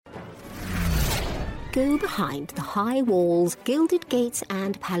Go behind the high walls, gilded gates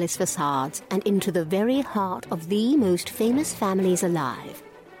and palace facades and into the very heart of the most famous families alive.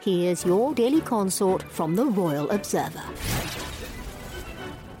 Here's your daily consort from the Royal Observer.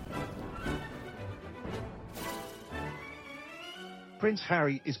 Prince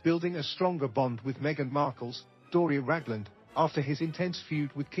Harry is building a stronger bond with Meghan Markle's Doria Ragland after his intense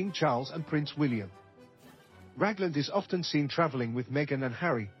feud with King Charles and Prince William. Ragland is often seen traveling with Meghan and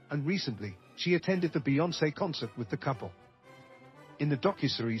Harry, and recently, she attended the Beyoncé concert with the couple. In the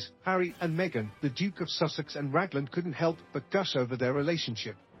docuseries, Harry and Meghan, the Duke of Sussex and Ragland couldn't help but gush over their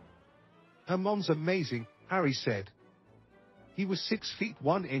relationship. "Her mom's amazing," Harry said. "He was 6 feet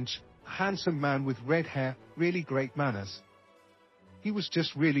 1 inch, a handsome man with red hair, really great manners. He was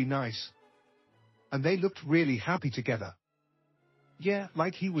just really nice. And they looked really happy together. Yeah,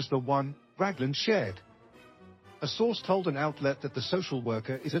 like he was the one," Ragland shared. A source told an outlet that the social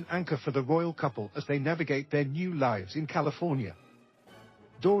worker is an anchor for the royal couple as they navigate their new lives in California.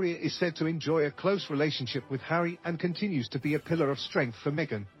 Doria is said to enjoy a close relationship with Harry and continues to be a pillar of strength for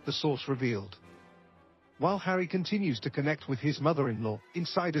Meghan, the source revealed. While Harry continues to connect with his mother-in-law,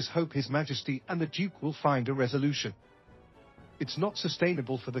 insiders hope His Majesty and the Duke will find a resolution. It's not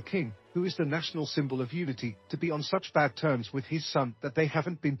sustainable for the king, who is the national symbol of unity, to be on such bad terms with his son that they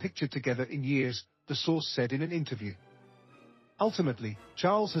haven't been pictured together in years, the source said in an interview. Ultimately,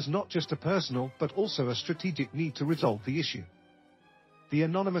 Charles has not just a personal but also a strategic need to resolve the issue. The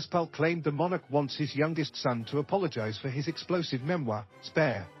anonymous pal claimed the monarch wants his youngest son to apologize for his explosive memoir,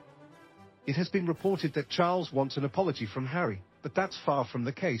 Spare. It has been reported that Charles wants an apology from Harry, but that's far from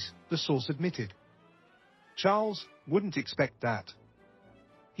the case, the source admitted. Charles wouldn't expect that.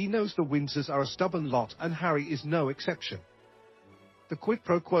 He knows the Windsors are a stubborn lot and Harry is no exception. The quid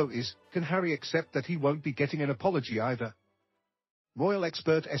pro quo is, can Harry accept that he won't be getting an apology either? Royal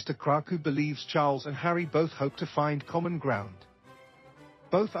expert Esther Kraku believes Charles and Harry both hope to find common ground.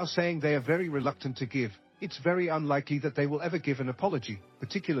 Both are saying they are very reluctant to give. It's very unlikely that they will ever give an apology,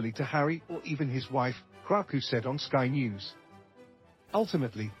 particularly to Harry or even his wife, Kraku said on Sky News.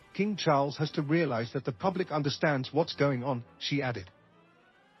 Ultimately, King Charles has to realize that the public understands what's going on, she added.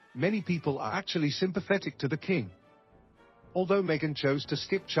 Many people are actually sympathetic to the king. Although Meghan chose to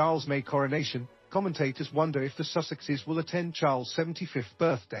skip Charles' May coronation, commentators wonder if the Sussexes will attend Charles' 75th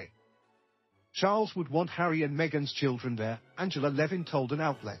birthday. Charles would want Harry and Meghan's children there, Angela Levin told an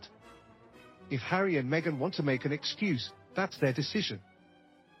outlet. If Harry and Meghan want to make an excuse, that's their decision.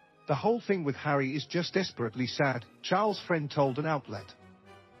 The whole thing with Harry is just desperately sad, Charles' friend told an outlet.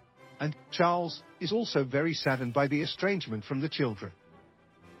 And Charles is also very saddened by the estrangement from the children.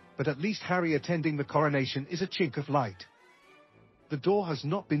 But at least Harry attending the coronation is a chink of light. The door has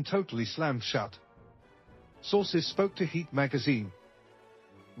not been totally slammed shut. Sources spoke to Heat magazine.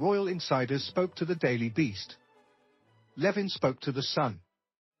 Royal insiders spoke to the Daily Beast. Levin spoke to The Sun.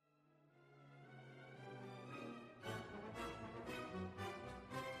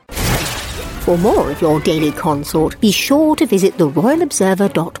 For more of your daily consort, be sure to visit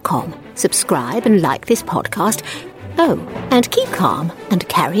theroyalobserver.com. Subscribe and like this podcast. Oh, and keep calm and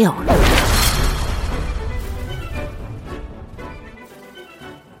carry on.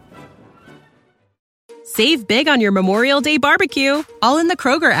 Save big on your Memorial Day barbecue, all in the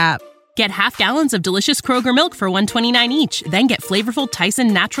Kroger app. Get half gallons of delicious Kroger milk for $1.29 each. Then get flavorful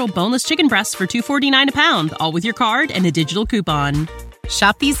Tyson natural boneless chicken breasts for $2.49 a pound, all with your card and a digital coupon.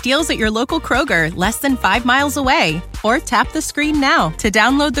 Shop these deals at your local Kroger, less than 5 miles away. Or tap the screen now to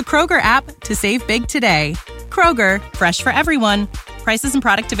download the Kroger app to save big today. Kroger, fresh for everyone. Prices and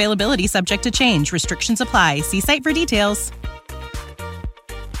product availability subject to change. Restrictions apply. See site for details.